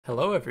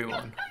Hello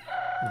everyone,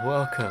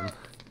 welcome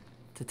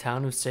to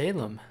town of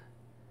Salem.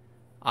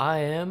 I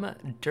am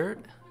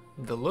Dirt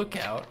the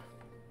Lookout,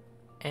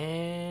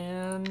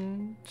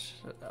 and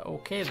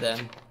okay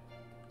then.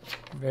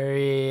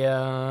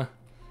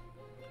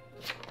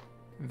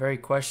 Very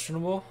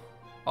questionable.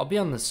 I'll be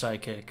on the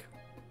psychic.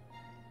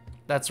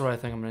 That's what I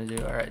think I'm gonna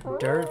do. Alright,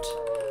 Dirt,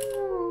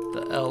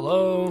 the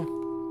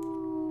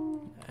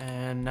LO,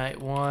 and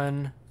night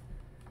one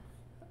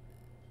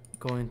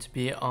going to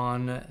be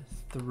on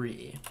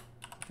 3.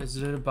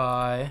 Visited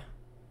by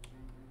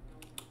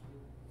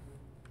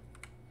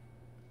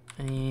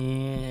how do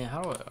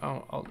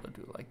I'll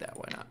do it like that,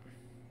 why not?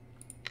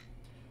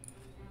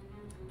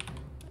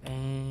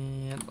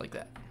 And like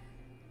that.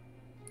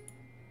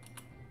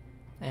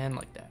 And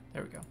like that.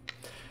 There we go.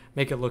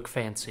 Make it look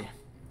fancy.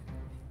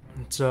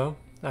 So,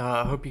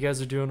 I hope you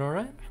guys are doing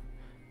alright.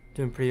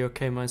 Doing pretty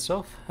okay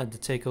myself. Had to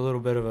take a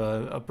little bit of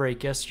a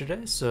break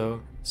yesterday,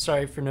 so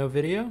sorry for no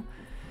video.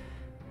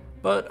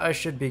 But I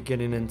should be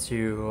getting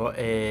into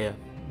a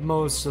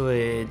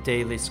mostly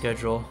daily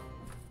schedule.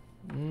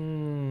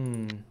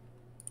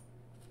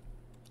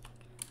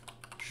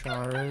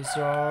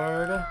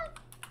 Charizard.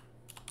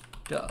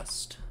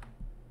 Dust.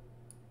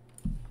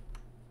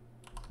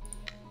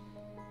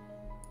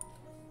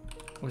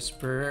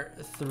 Whisper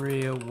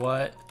 3,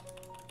 what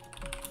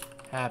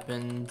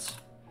happened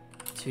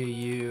to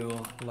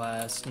you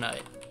last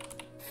night?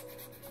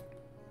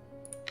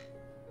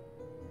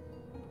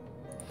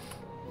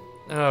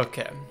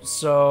 Okay,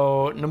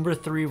 so number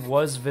 3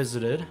 was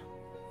visited.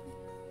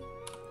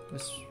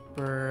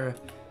 Whisper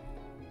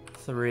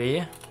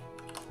 3.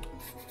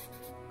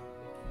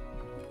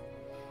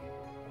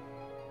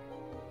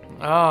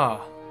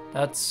 Ah,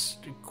 that's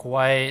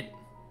quite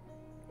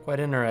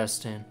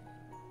interesting.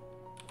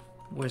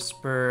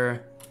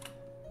 Whisper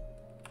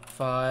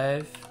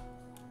 5.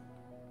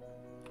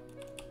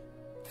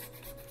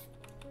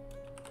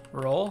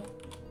 Roll.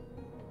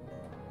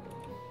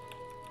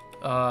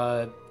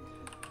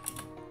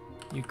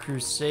 You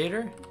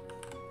Crusader?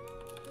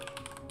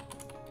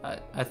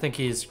 I think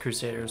he's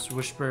Crusaders.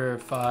 Whisper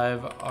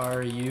 5,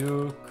 are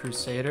you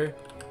Crusader?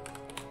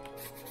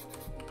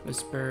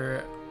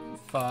 Whisper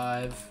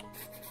 5.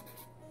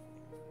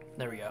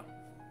 There we go.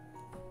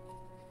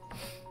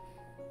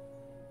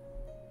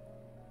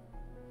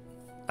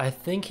 I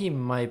think he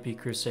might be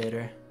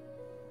Crusader.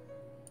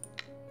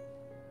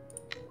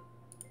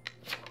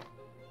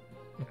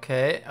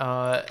 Okay,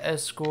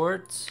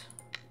 escort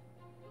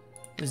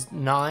is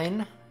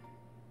 9.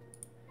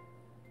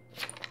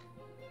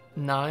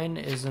 9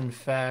 is in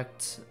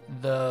fact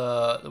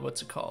the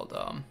what's it called?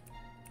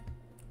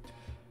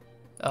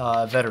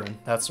 Veteran.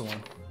 That's the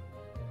one.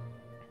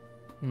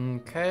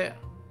 Okay.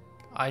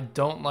 I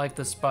don't like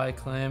the spy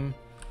claim.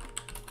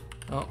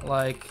 Don't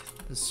like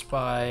the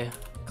spy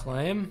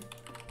claim.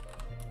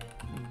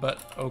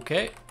 But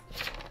okay.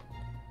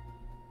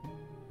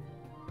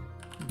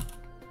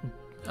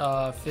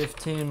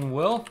 15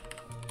 will.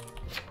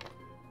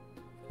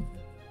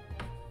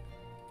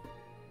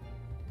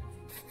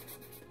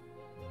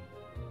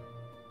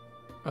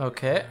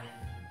 Okay.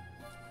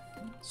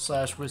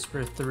 Slash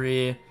Whisper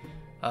 3.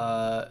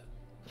 5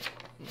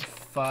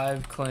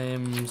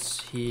 claims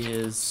he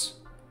is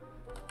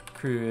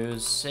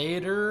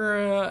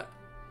Crusader.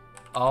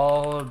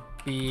 I'll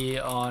be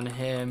on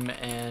him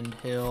and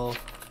he'll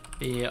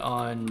be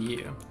on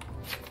you.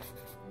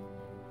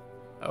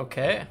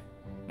 Okay.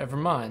 Never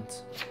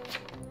mind.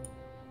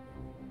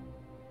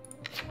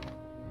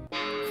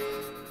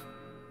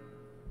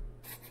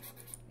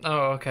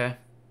 Oh, okay.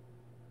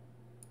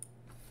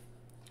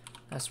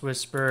 That's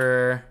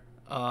Whisper,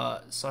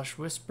 slash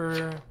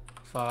Whisper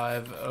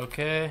 5,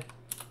 okay.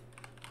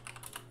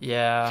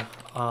 Yeah,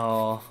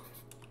 I'll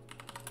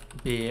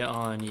be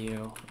on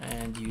you,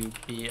 and you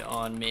be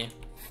on me.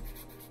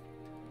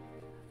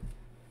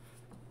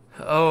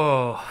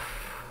 Oh,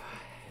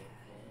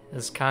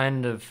 it's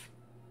kind of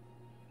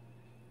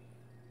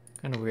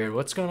weird.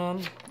 What's going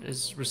on?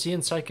 Was he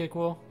in Psychic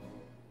Will?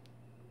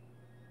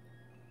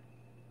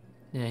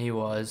 Yeah, he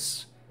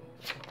was.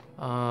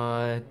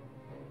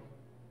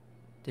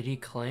 Did he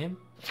claim?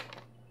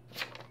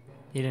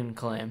 He didn't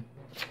claim.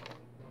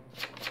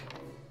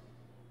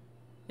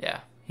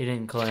 Yeah, he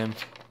didn't claim.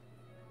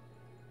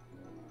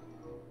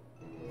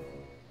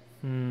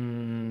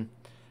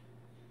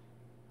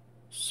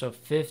 So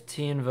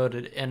 15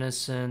 voted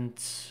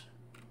innocent.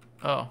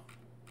 Oh.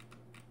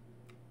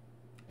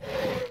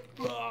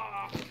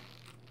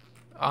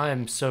 I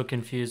am so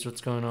confused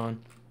what's going on.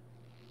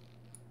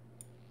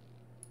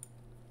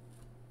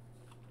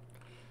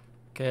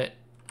 Okay.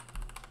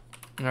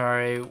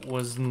 Alright,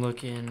 wasn't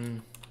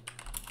looking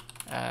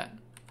at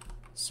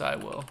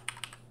Psywill.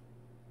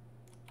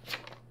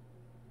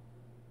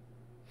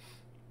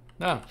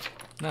 Oh,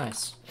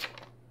 nice.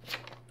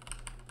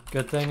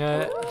 Good thing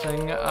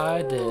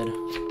I did.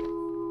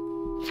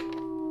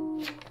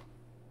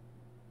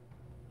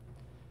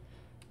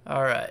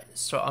 Alright,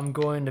 so I'm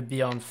going to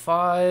be on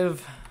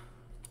 5.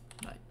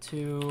 Night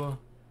 2.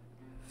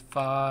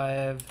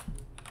 5.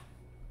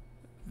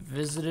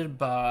 visited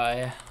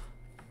by...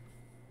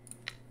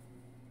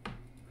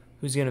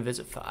 Who's gonna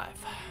visit 5?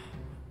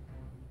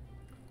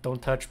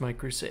 Don't touch my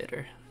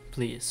Crusader,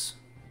 please.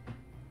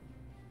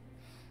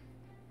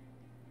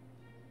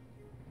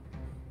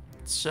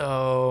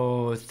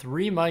 So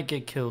 3 might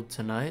get killed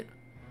tonight.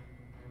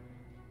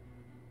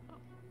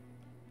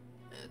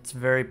 It's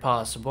very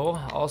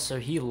possible. Also,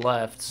 he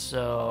left,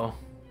 so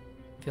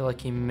I feel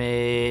like he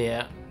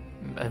may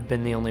have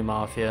been the only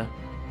Mafia.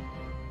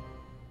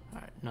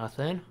 Alright,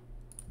 nothing.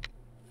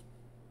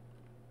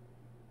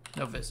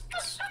 No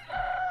visits.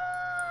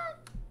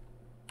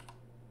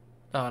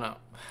 Oh no.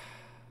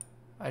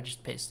 I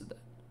just pasted that.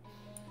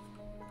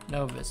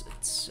 No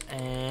visits.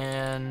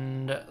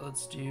 And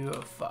let's do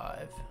a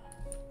 5.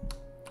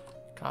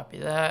 Copy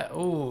that.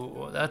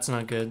 Oh, that's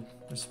not good.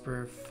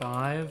 Whisper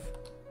 5.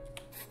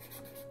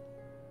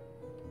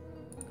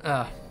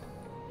 Ah.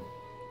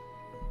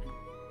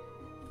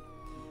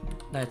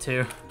 Night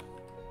 2.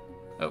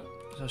 Oh,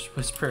 just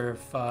Whisper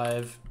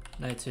 5.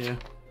 Night 2.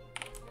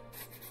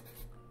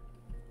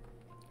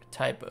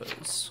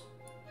 Typos.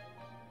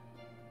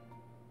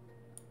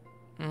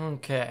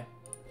 Okay.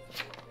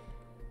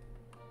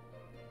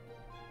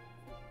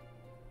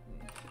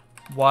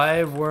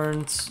 Why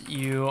weren't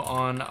you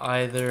on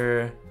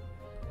either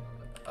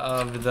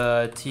of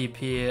the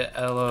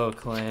TPLO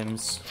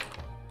claims?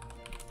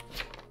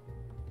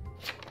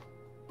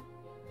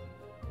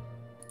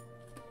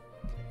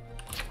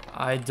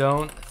 I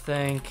don't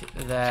think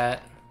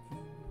that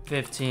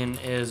 15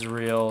 is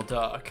real,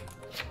 Doc.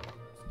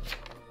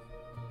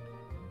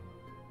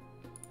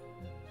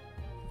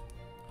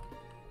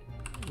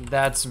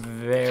 That's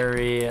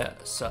very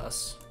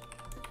sus.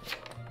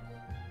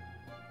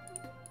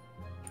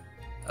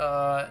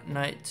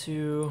 Night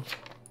 2.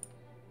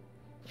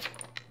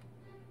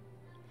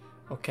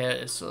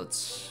 Okay, so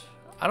let's...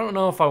 I don't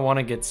know if I want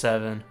to get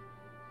 7.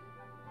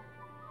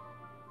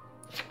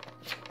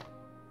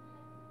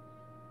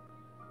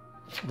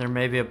 There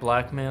may be a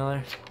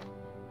blackmailer.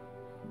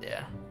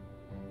 Yeah.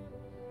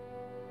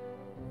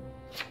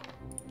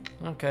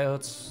 Okay,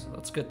 let's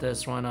get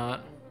this. Why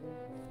not?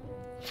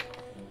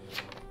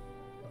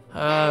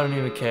 I don't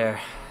even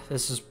care.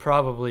 This is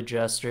probably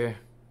Jester.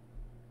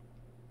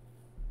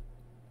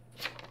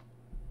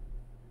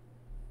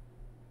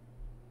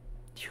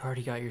 You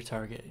already got your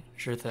target.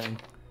 Sure thing.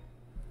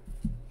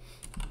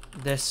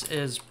 This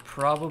is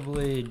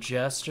probably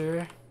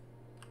Jester,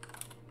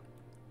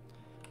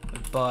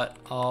 but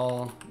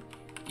I'll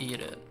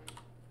eat it.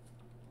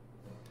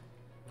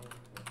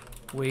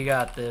 We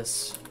got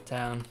this,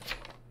 town.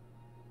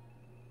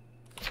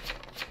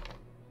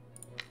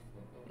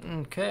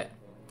 Okay.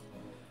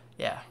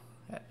 Yeah,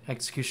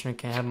 Executioner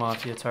can't have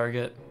Mafia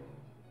target.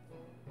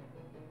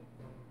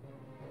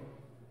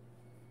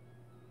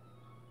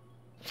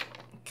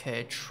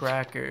 Okay,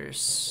 Tracker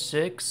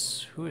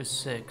 6. Who is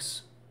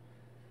 6?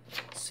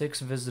 6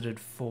 visited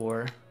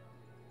 4. Does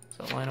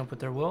that line up with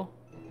their will?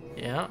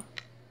 Yeah.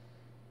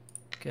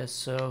 Guess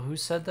so. Who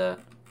said that?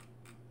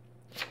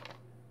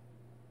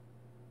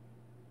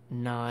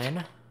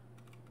 9.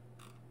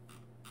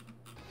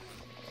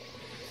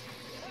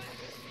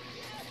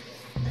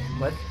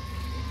 What?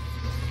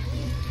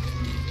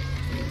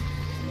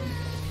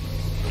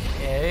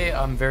 Okay,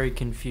 I'm very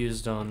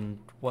confused on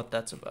what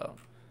that's about.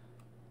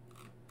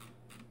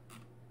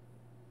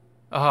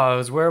 Oh, it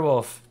was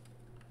werewolf.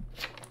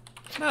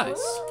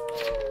 Nice.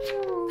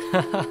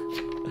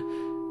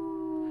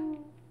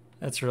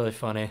 That's really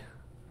funny.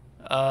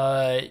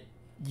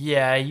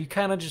 Yeah, you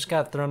kind of just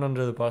got thrown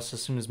under the bus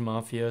as soon as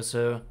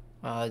Mafioso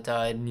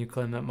died and you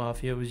claimed that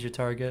Mafia was your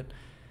target.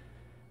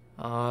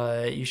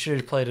 You should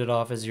have played it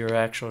off as your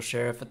actual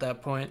sheriff at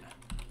that point.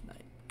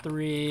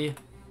 3,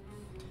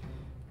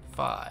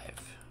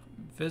 5.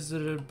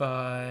 Visited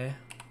by...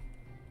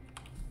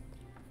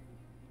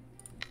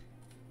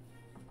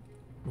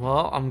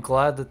 Well, I'm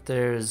glad that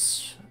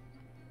there's...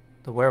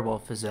 The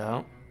werewolf is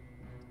out.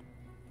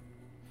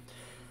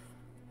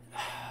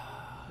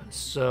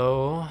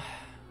 So,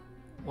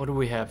 what do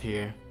we have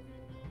here?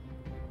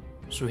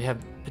 So we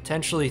have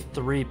potentially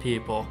 3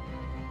 people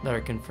that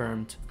are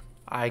confirmed.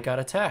 I got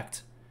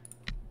attacked.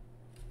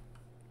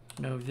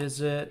 No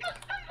visit.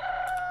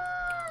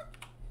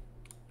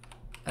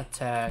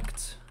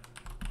 Attacked,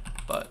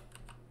 but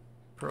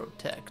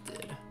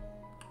protected.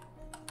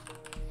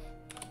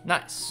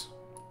 Nice.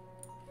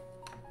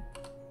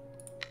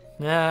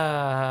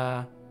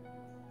 Ah,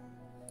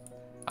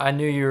 I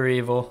knew you were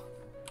evil.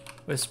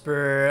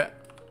 Whisper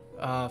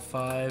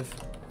 5.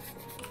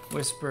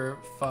 Whisper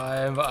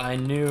 5. I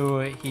knew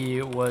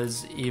he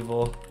was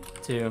evil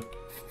too.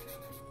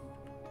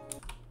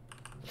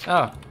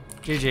 Oh,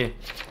 GG.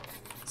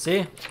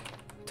 See?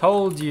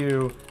 Told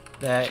you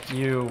that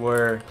you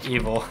were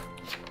evil.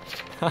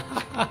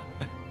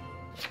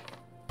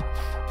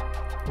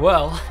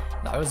 Well,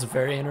 that was a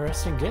very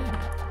interesting game.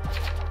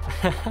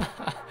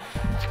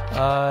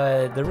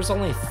 There was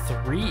only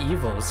 3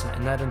 evils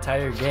in that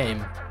entire game.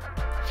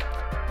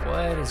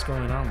 What is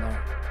going on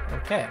there?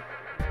 Okay.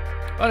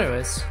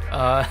 Anyways,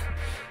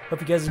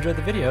 hope you guys enjoyed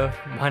the video.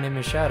 My name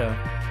is Shadow.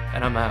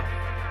 and I'm out.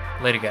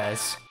 Later,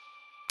 guys.